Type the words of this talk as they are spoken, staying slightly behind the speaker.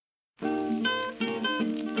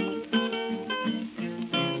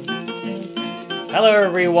Hello,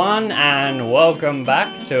 everyone, and welcome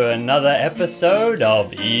back to another episode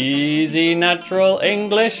of Easy Natural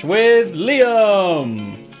English with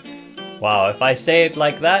Liam. Wow, if I say it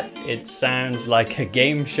like that, it sounds like a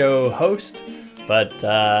game show host. But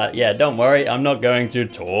yeah, don't worry, I'm not going to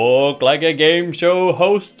talk like a game show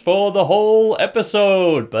host for the whole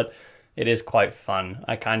episode. But it is quite fun.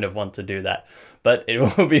 I kind of want to do that. But it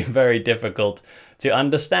will be very difficult to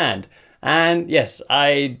understand. And yes,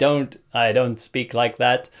 I don't speak like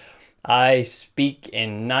that. I speak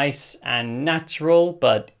in nice and natural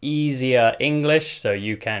but easier English, so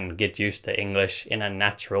you can get used to English in a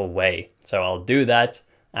natural way. So I'll do that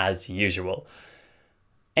as usual.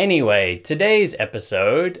 Anyway, today's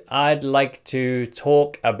episode, I'd like to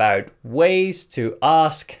talk about ways to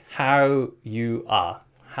ask how you are.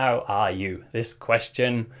 How are you? This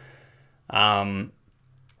question, many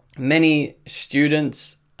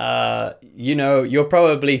students, you're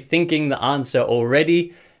probably thinking the answer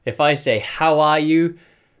already. If I say, how are you?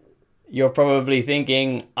 You're probably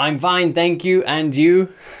thinking, I'm fine, thank you, and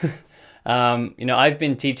you? I've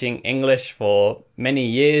been teaching English for many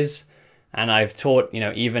years, and I've taught,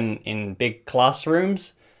 even in big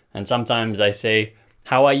classrooms. And sometimes I say,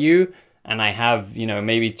 how are you? And I have,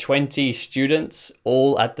 maybe 20 students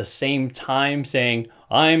all at the same time saying,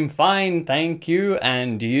 I'm fine, thank you,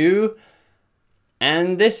 and you?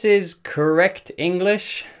 And this is correct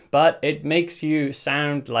English, but it makes you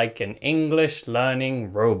sound like an English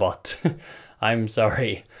learning robot. I'm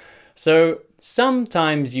sorry. So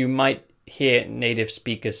sometimes you might hear native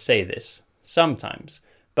speakers say this. Sometimes.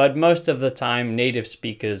 But most of the time, native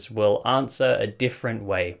speakers will answer a different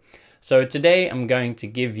way. So today I'm going to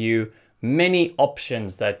give you many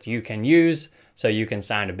options that you can use so you can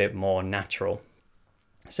sound a bit more natural.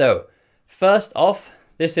 So first off,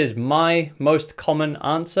 this is my most common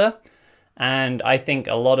answer, and I think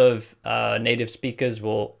a lot of native speakers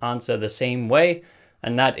will answer the same way,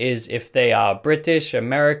 and that is if they are British,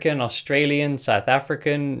 American, Australian, South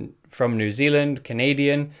African, from New Zealand,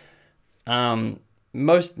 Canadian.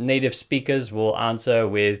 Most native speakers will answer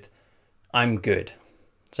with, I'm good.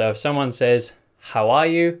 So if someone says, how are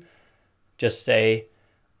you? Just say,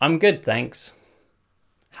 I'm good, thanks.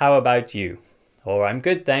 How about you? Or I'm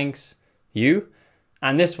good, thanks. You?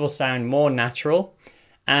 And this will sound more natural.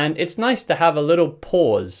 And it's nice to have a little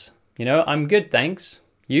pause. I'm good, thanks.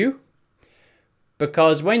 You?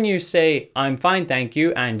 Because when you say, I'm fine, thank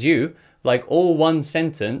you, and you, like all one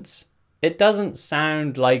sentence, it doesn't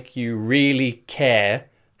sound like you really care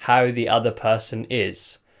how the other person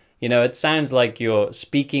is. It sounds like you're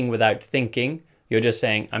speaking without thinking. You're just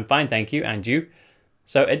saying, I'm fine, thank you, and you.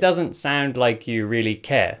 So it doesn't sound like you really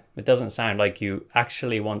care. It doesn't sound like you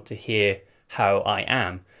actually want to hear how I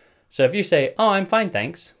am. So if you say, oh, I'm fine,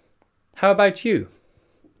 thanks. How about you?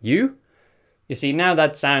 You? You see, now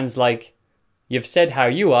that sounds like you've said how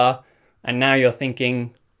you are, and now you're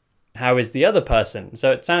thinking, how is the other person?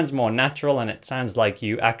 So it sounds more natural, and it sounds like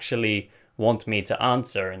you actually want me to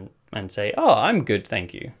answer and say, oh, I'm good,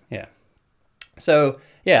 thank you. Yeah. So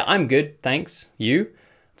yeah, I'm good, thanks. You?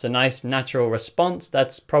 It's a nice natural response.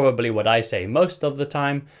 That's probably what I say most of the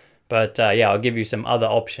time. But I'll give you some other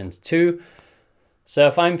options too. So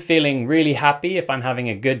if I'm feeling really happy, if I'm having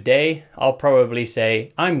a good day, I'll probably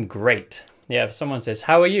say, I'm great. Yeah, if someone says,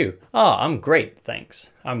 how are you? Oh, I'm great, thanks.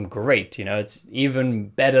 I'm great. It's even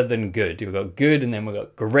better than good. We've got good and then we've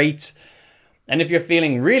got great. And if you're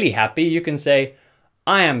feeling really happy, you can say,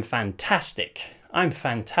 I am fantastic. I'm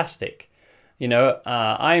fantastic.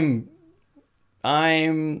 I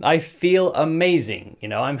feel amazing.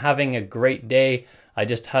 I'm having a great day. I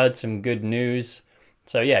just heard some good news.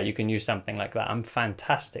 So yeah, you can use something like that. I'm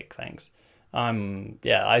fantastic, thanks.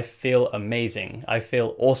 I feel amazing. I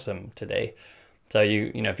feel awesome today. So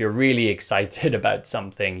if you're really excited about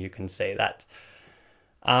something, you can say that.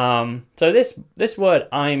 So this word,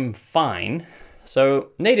 I'm fine. So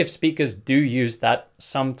native speakers do use that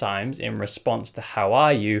sometimes in response to how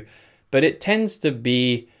are you, but it tends to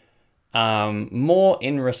be more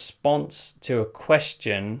in response to a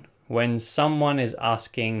question when someone is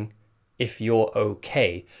asking if you're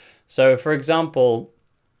okay. So for example,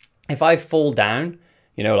 if I fall down,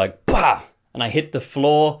 like bah, and I hit the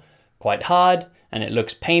floor quite hard and it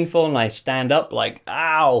looks painful and I stand up like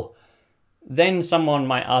ow, then someone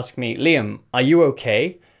might ask me, Liam, are you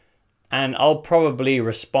okay? And I'll probably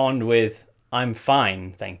respond with, I'm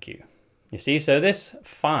fine, thank you. You see, so this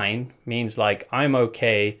fine means like I'm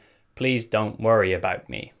okay, please don't worry about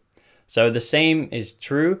me. So the same is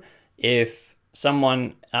true if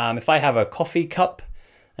I have a coffee cup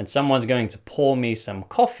and someone's going to pour me some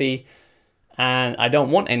coffee and I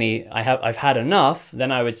don't want any, I've had enough,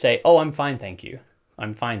 then I would say, oh, I'm fine, thank you.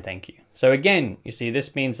 I'm fine, thank you. So again, you see,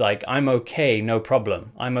 this means like, I'm okay, no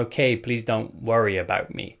problem. I'm okay, please don't worry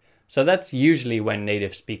about me. So that's usually when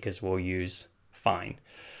native speakers will use fine.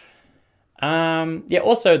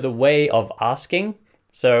 Also the way of asking.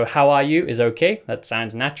 So how are you is okay, that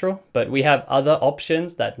sounds natural, but we have other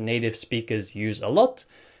options that native speakers use a lot.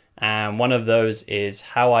 And one of those is,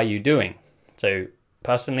 how are you doing? So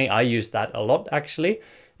personally, I use that a lot actually.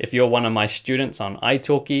 If you're one of my students on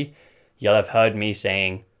italki, you'll have heard me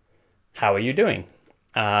saying, how are you doing?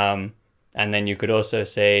 And then you could also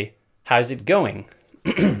say, how's it going?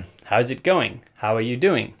 How's it going? How are you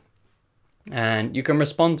doing? And you can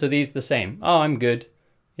respond to these the same. Oh, I'm good.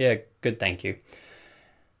 Yeah, good, thank you.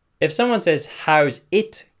 If someone says, how's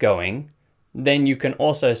it going? Then you can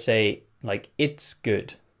also say, like, it's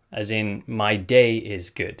good, as in, my day is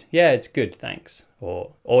good. Yeah, it's good, thanks.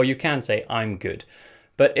 Or you can say, I'm good.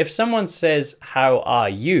 But if someone says, how are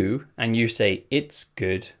you? And you say, it's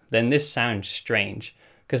good, then this sounds strange,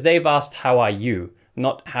 because they've asked, how are you?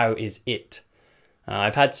 Not how is it?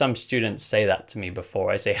 I've had some students say that to me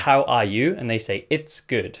before. I say, how are you? And they say, it's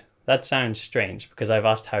good. That sounds strange because I've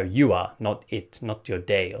asked how you are, not it, not your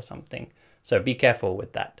day or something. So be careful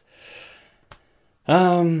with that.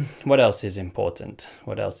 What else is important?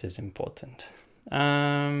 So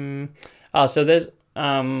there's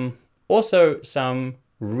also some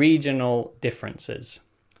regional differences.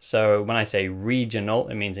 So when I say regional,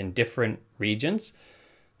 it means in different regions.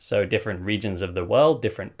 So different regions of the world,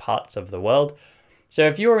 different parts of the world. So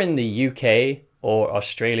if you're in the UK or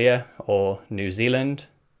Australia or New Zealand,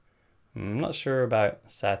 I'm not sure about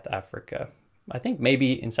South Africa. I think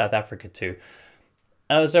maybe in South Africa too.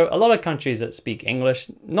 So a lot of countries that speak English,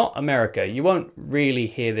 not America. You won't really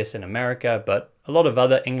hear this in America, but a lot of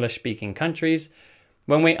other English-speaking countries,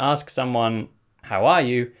 when we ask someone, how are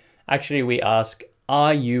you? Actually, we ask,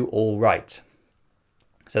 are you all right?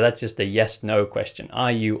 So that's just a yes-no question.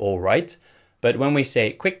 Are you all right? But when we say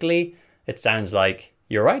it quickly, it sounds like,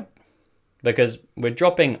 you're right. Because we're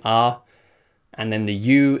dropping are, and then the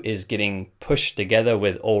you is getting pushed together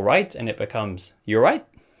with all right, and it becomes, you're right.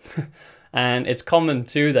 And it's common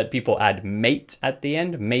too that people add mate at the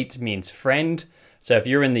end. Mate means friend. So if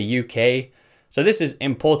you're in the UK, so this is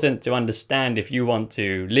important to understand if you want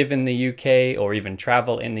to live in the UK or even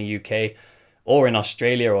travel in the UK or in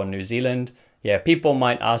Australia or New Zealand. Yeah, people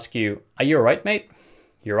might ask you, are you all right, mate?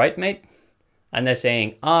 You all right, mate? And they're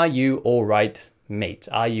saying, are you all right, mate?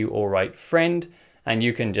 Are you all right, friend? And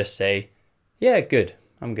you can just say, yeah, good.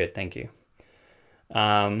 I'm good, thank you.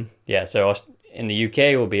 So in the UK,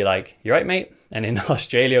 we'll be like, you right, mate? And in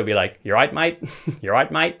Australia, we'll be like, you right, mate? You right,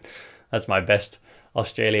 mate? That's my best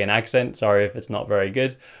Australian accent. Sorry if it's not very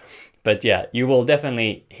good. But yeah, you will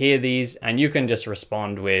definitely hear these and you can just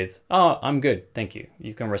respond with, oh, I'm good, thank you.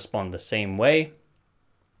 You can respond the same way.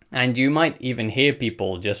 And you might even hear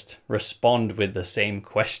people just respond with the same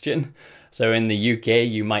question. So in the UK,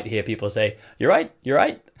 you might hear people say, you're right, you're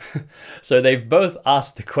right. So they've both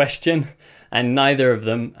asked the question and neither of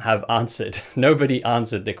them have answered. Nobody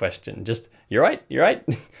answered the question, just, you're right, you're right.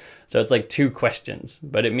 So it's like two questions,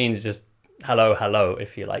 but it means just hello, hello,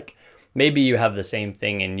 if you like. Maybe you have the same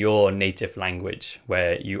thing in your native language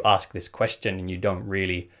where you ask this question and you don't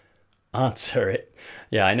really answer it.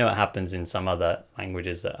 Yeah, I know it happens in some other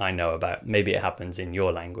languages that I know about. Maybe it happens in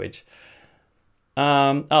your language.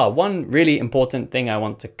 One really important thing I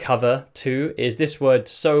want to cover too is this word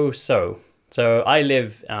so. So I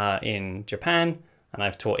live in Japan and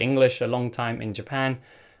I've taught English a long time in Japan.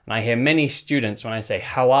 And I hear many students, when I say,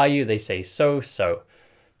 how are you? They say so.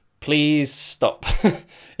 Please stop.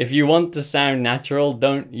 If you want to sound natural,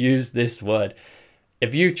 don't use this word.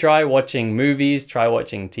 If you try watching movies, try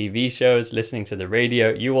watching TV shows, listening to the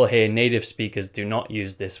radio, you will hear native speakers do not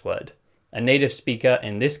use this word. A native speaker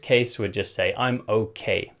in this case would just say, I'm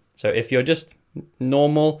okay. So if you're just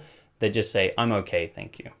normal, they just say, I'm okay,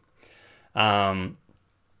 thank you.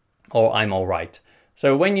 Or I'm all right.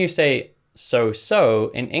 So when you say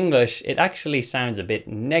so in English, it actually sounds a bit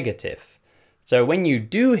negative. So when you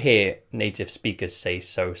do hear native speakers say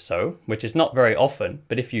so, which is not very often,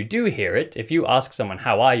 but if you do hear it, if you ask someone,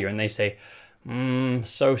 how are you? And they say,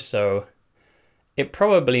 so, it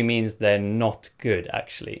probably means they're not good,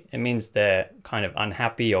 actually. It means they're kind of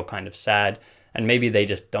unhappy or kind of sad. And maybe they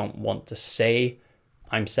just don't want to say,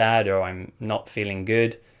 I'm sad or I'm not feeling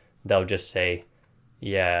good. They'll just say,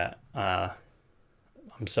 yeah,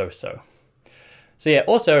 I'm so. So yeah,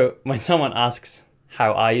 also when someone asks,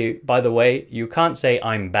 how are you? By the way, you can't say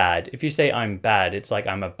I'm bad. If you say I'm bad, it's like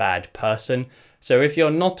I'm a bad person. So if you're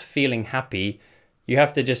not feeling happy, you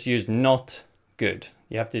have to just use not good.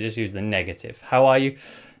 You have to just use the negative. How are you?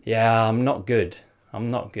 Yeah, I'm not good. I'm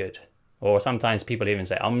not good. Or sometimes people even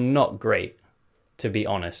say, I'm not great. To be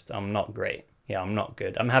honest, I'm not great. Yeah, I'm not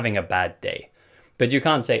good. I'm having a bad day. But you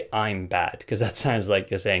can't say I'm bad, because that sounds like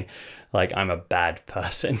you're saying like I'm a bad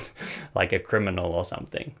person, like a criminal or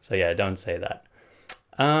something. So yeah, don't say that.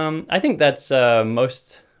 I think that's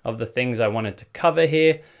most of the things I wanted to cover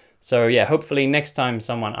here. So yeah, hopefully next time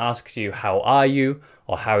someone asks you, how are you?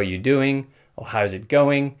 Or how are you doing? Or how's it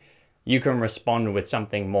going? You can respond with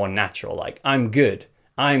something more natural, like I'm good,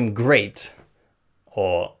 I'm great,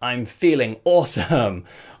 or I'm feeling awesome,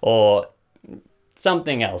 or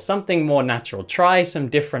something else, something more natural. Try some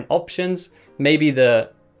different options. Maybe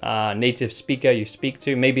the native speaker you speak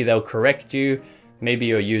to, maybe they'll correct you. Maybe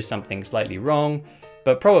you'll use something slightly wrong,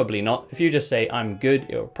 but probably not. If you just say, I'm good,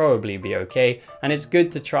 it'll probably be okay. And it's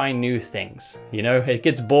good to try new things. You know, it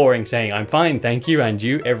gets boring saying, I'm fine, thank you, and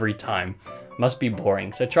you every time. Must be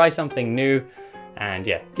boring. So try something new and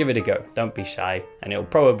yeah, give it a go. Don't be shy and it'll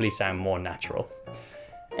probably sound more natural.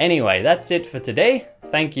 Anyway, that's it for today.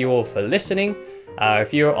 Thank you all for listening.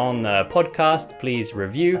 If you're on the podcast, please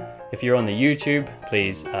review. If you're on the YouTube,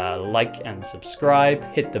 please like and subscribe.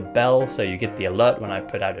 Hit the bell so you get the alert when I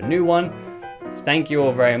put out a new one. Thank you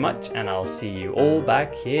all very much, and I'll see you all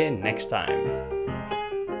back here next time.